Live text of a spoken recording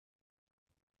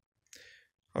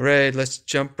All right, let's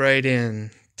jump right in.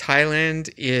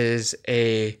 Thailand is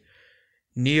a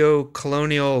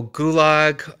neo-colonial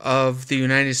gulag of the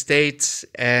United States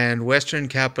and Western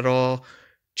capital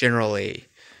generally.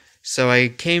 So I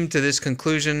came to this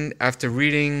conclusion after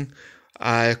reading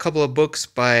a couple of books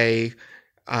by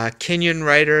a Kenyan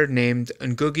writer named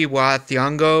Ngugi wa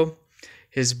Thiong'o.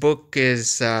 His book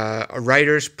is A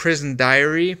Writer's Prison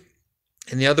Diary,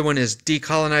 and the other one is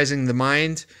Decolonizing the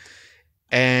Mind.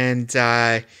 And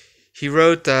he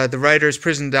wrote The Writer's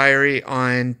Prison Diary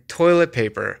on toilet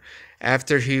paper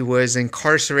after he was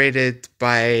incarcerated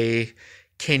by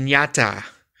Kenyatta,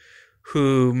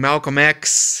 who Malcolm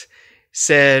X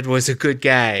said was a good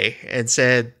guy and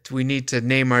said we need to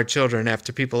name our children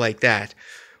after people like that.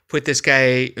 Put this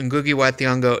guy, Ngugi wa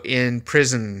Thiong'o, in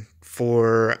prison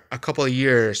for a couple of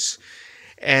years.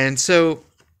 And so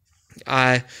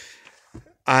Ngugi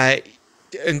wa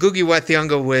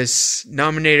Thiong'o was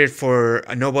nominated for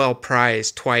a Nobel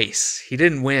Prize twice. He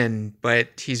didn't win,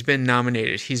 but he's been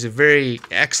nominated. He's a very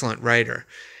excellent writer,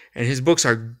 and his books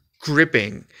are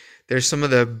gripping. They're some of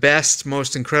the best,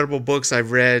 most incredible books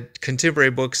I've read,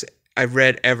 contemporary books I've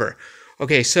read ever.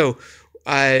 Okay, so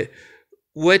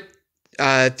what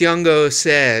Thiong'o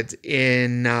said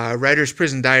in Writer's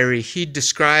Prison Diary, he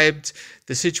described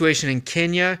the situation in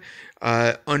Kenya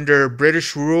under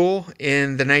British rule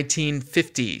in the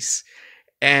 1950s.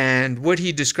 And what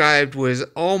he described was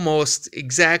almost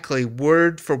exactly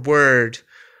word for word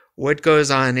what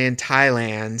goes on in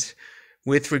Thailand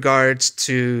with regards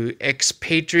to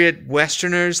expatriate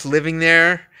Westerners living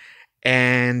there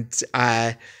and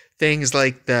things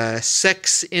like the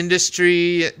sex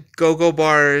industry, go-go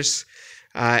bars,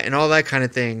 and all that kind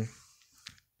of thing.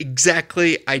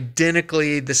 Exactly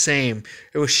identically the same.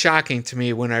 It was shocking to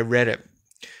me when I read it.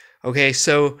 Okay,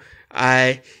 so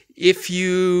if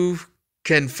you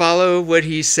can follow what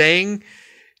he's saying,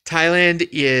 Thailand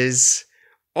is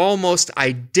almost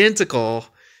identical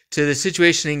to the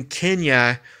situation in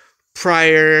Kenya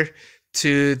prior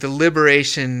to the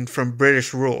liberation from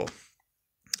British rule.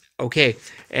 Okay,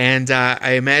 and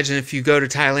I imagine if you go to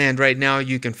Thailand right now,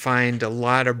 you can find a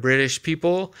lot of British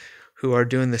people who are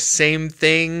doing the same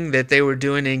thing that they were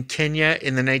doing in Kenya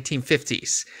in the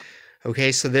 1950s.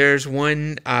 Okay, so there's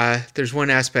one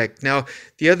aspect. Now,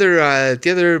 the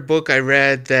other book I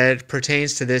read that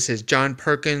pertains to this is John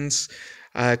Perkins'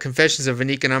 Confessions of an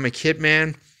Economic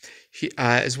Hitman,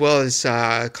 as well as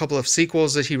a couple of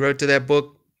sequels that he wrote to that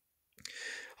book.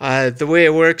 The way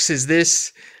it works is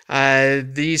this: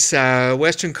 these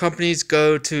Western companies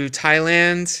go to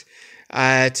Thailand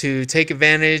to take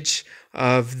advantage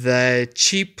of the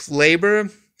cheap labor,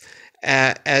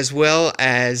 as well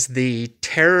as the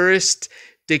terrorist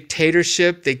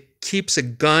dictatorship that keeps a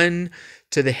gun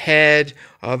to the head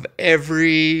of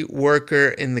every worker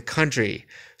in the country.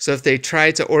 So if they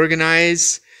try to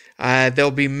organize, they'll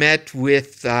be met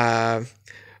with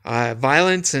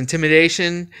violence,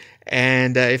 intimidation,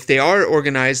 and if they are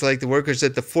organized, like the workers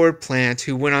at the Ford plant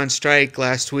who went on strike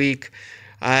last week,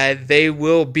 they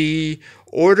will be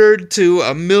ordered to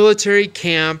a military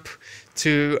camp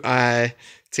to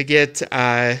get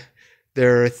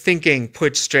their thinking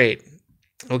put straight.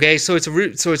 Okay, so it's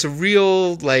a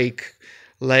real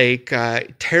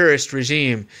terrorist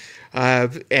regime,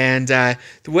 and the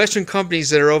Western companies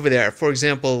that are over there, for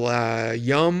example,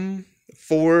 Yum,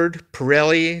 Ford,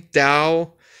 Pirelli,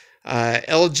 Dow,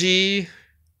 LG,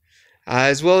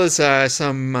 as well as a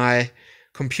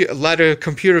lot of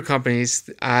computer companies.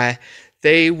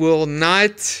 They will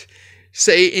not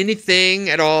say anything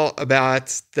at all about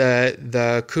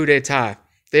the coup d'etat.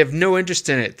 They have no interest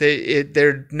in it.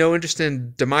 They're no interest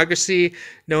in democracy,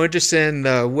 no interest in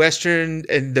the Western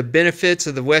and the benefits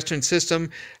of the Western system,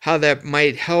 how that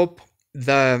might help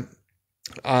the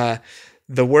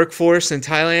workforce in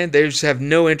Thailand. They just have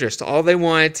no interest. All they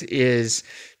want is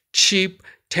cheap,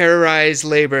 terrorized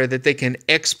labor that they can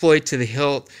exploit to the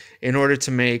hilt in order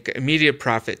to make immediate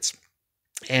profits.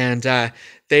 And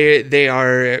they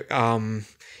are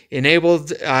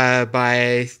enabled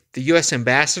by the U.S.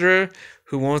 ambassador,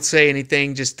 who won't say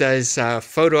anything, just does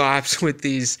photo ops with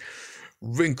these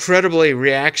incredibly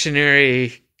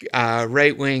reactionary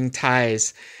right-wing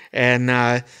ties, and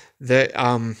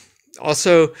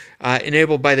also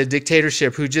enabled by the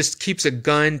dictatorship, who just keeps a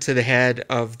gun to the head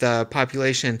of the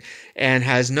population and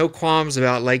has no qualms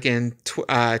about, like in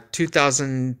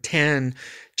 2010,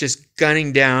 just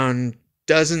gunning down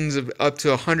dozens of up to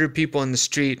 100 people in the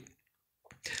street.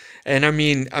 And I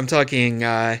mean, I'm talking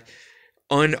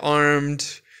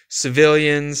unarmed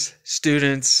civilians,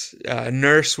 students. A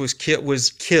nurse was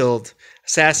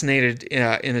assassinated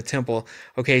in a temple.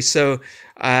 Okay, so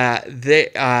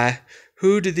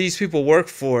who do these people work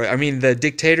for? I mean, the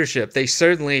dictatorship. They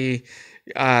certainly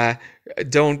uh,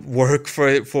 don't work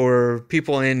for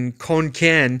people in Khon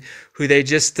Kaen, who they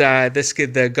just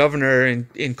the governor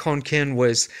in Khon Kaen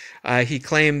was he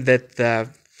claimed that the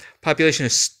population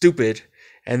is stupid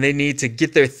and they need to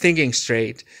get their thinking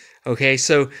straight. Okay,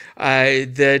 so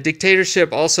the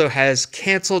dictatorship also has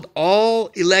canceled all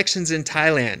elections in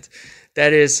Thailand.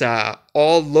 That is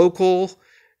all local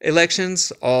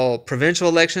elections, all provincial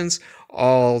elections,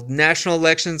 all national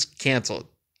elections canceled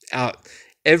out.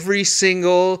 Every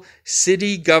single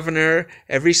city governor,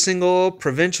 every single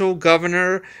provincial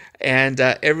governor, and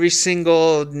every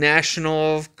single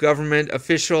national government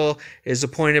official is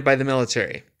appointed by the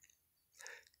military.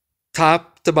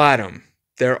 Top to bottom.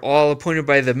 They're all appointed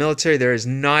by the military. There is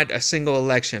not a single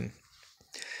election.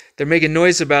 They're making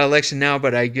noise about election now,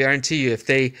 but I guarantee you, if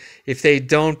they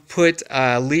don't put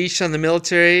a leash on the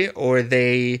military, or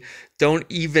they don't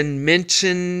even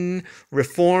mention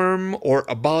reform or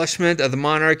abolishment of the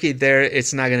monarchy,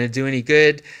 it's not going to do any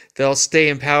good. They'll stay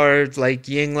in power like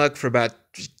Yingluck for about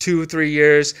 2 or 3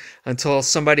 years until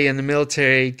somebody in the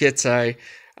military gets a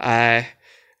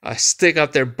stick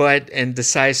up their butt and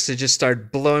decides to just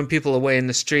start blowing people away in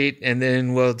the street, and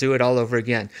then we'll do it all over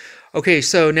again. Okay,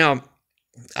 so now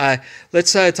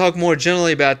let's talk more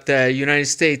generally about the United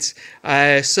States.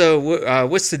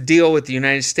 What's the deal with the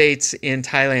United States in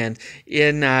Thailand?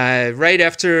 Right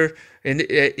after in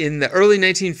the early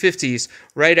 1950s,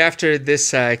 right after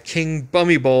this King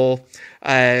Bhumibol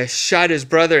shot his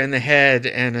brother in the head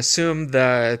and assumed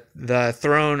the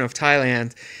throne of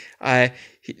Thailand,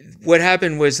 what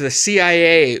happened was the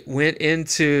CIA went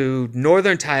into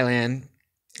northern Thailand,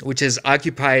 which is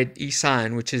occupied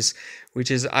Isan, which is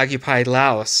occupied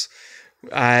Laos,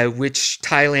 which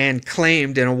Thailand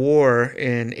claimed in a war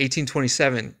in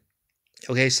 1827.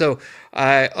 Okay, so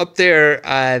up there,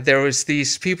 there was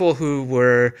these people who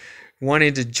were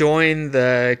wanting to join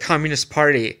the Communist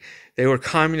Party. They were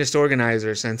communist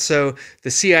organizers, and so the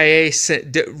CIA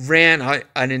ran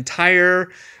an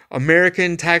entire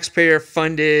American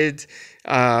taxpayer-funded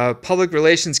public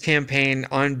relations campaign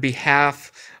on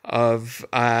behalf of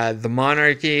the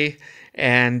monarchy,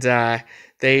 and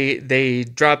they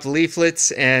dropped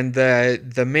leaflets, and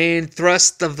the main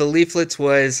thrust of the leaflets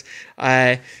was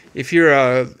if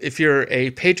you're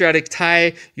a patriotic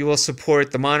Thai, you will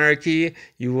support the monarchy,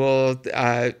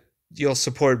 you'll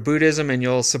support Buddhism, and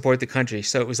you'll support the country.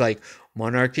 So it was like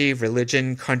monarchy,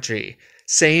 religion, country.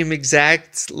 Same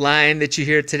exact line that you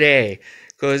hear today.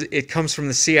 It comes from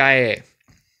the CIA.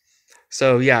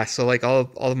 So yeah, so like all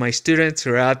of my students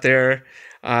who are out there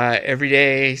every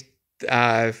day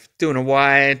doing a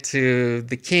Y to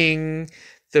the king,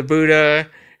 the Buddha,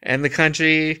 and the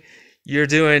country, you're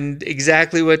doing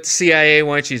exactly what the CIA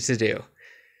wants you to do.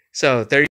 So there